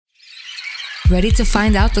Ready to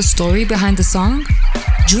find out the story behind the song?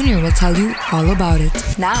 Junior will tell you all about it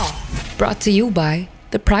now. Brought to you by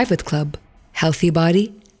The Private Club. Healthy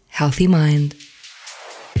body, healthy mind.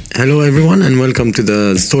 Hello everyone and welcome to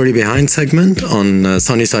the Story Behind segment on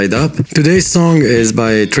Sunny Side Up. Today's song is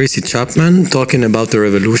by Tracy Chapman, talking about the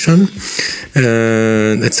revolution.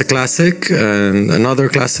 It's a classic and another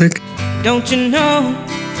classic. Don't you know,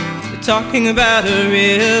 we're talking about a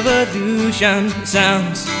revolution. It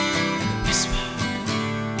sounds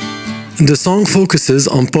The song focuses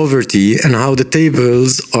on poverty and how the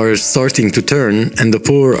tables are starting to turn and the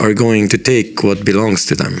poor are going to take what belongs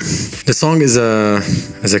to them. The song is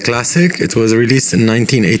a classic. It was released in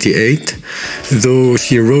 1988, though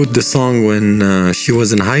she wrote the song when she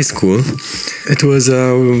was in high school. It was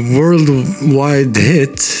a worldwide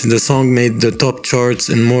hit. The song made the top charts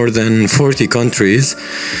in more than 40 countries.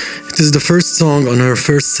 It is the first song on her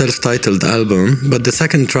first self-titled album, but the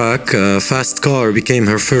second track, Fast Car, became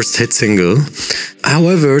her first hit single.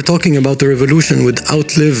 However, talking about the revolution would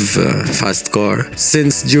outlive Fast Car,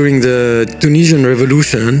 since during the Tunisian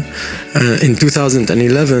Revolution in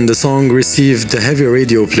 2011, the song received heavy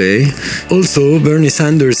radio play. Also, Bernie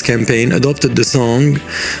Sanders' campaign adopted the song,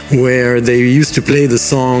 where they used to play the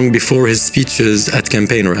song before his speeches at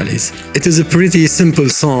campaign rallies. It is a pretty simple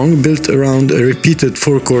song built around a repeated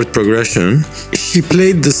four-chord progression. She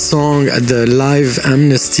played the song at the live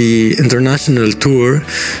Amnesty International tour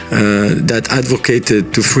that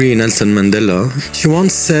advocated to free Nelson Mandela. She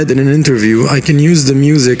once said in an interview, "I can use the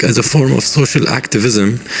music as a form of social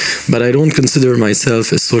activism, but I don't consider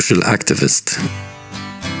myself a social activist."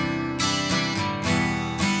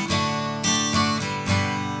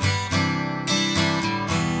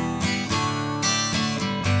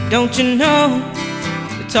 Don't you know,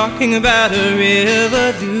 we're talking about a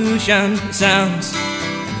revolution. It sounds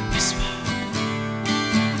whisper.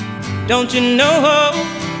 Don't you know,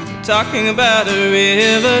 we're talking about a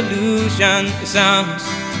revolution. It sounds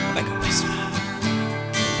like a whisper.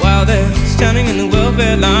 While they're standing in the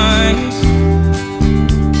welfare lines,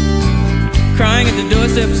 crying at the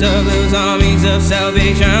doorsteps of those armies of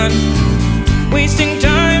salvation, wasting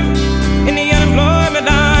time in the unemployment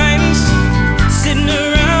lines, sitting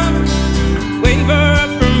around waiting for a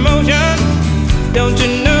promotion. Don't you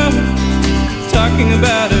know, talking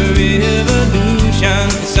about a revolution.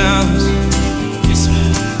 It sounds whisper.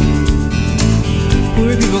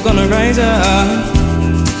 Poor people gonna rise up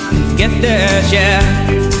and get their share.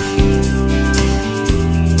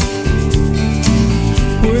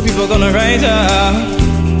 Poor people gonna rise up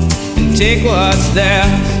and take what's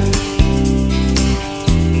theirs.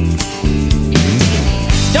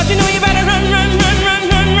 Don't you know you better run, run, run, run,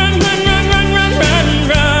 run, run, run, run, run, run, run,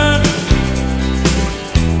 run.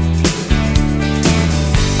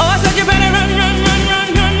 Oh, I said you better run, run, run, run,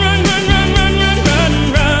 run, run, run, run, run, run, run,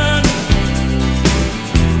 run.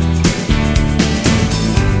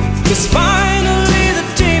 'Cause finally the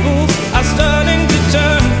tables are starting to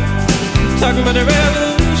turn. Talking about a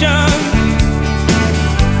revolution.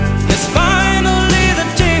 Yes, finally the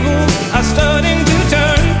tables are starting to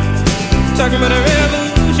turn. Talking about a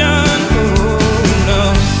revolution. Oh no.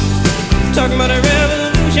 Talking about a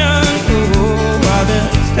revolution. Oh, while they're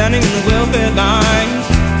standing in the welfare lines,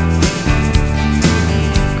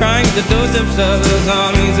 crying at the doorsteps of those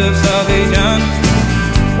armies of salvation,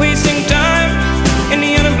 wasting time in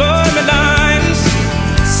the unemployment lines,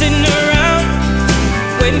 sitting around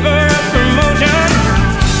waiting for a promotion.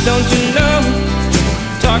 Don't you know,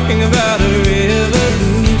 talking about a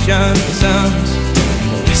revolution. Sounds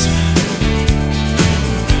a whisper.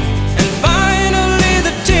 And finally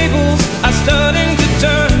the tables are starting to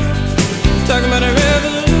turn. Talking about a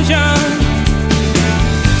revolution.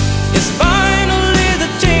 Yes, finally the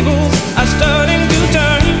tables are starting to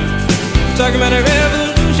turn. Talking about a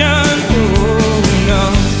revolution. Oh no.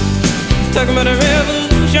 Talking about a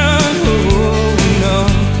revolution. Oh no.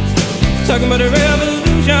 Talking about a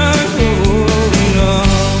revolution. Oh no.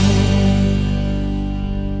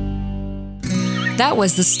 That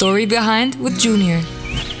was the story behind with Junior.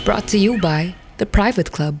 Brought to you by The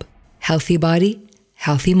Private Club. Healthy body,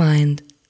 healthy mind.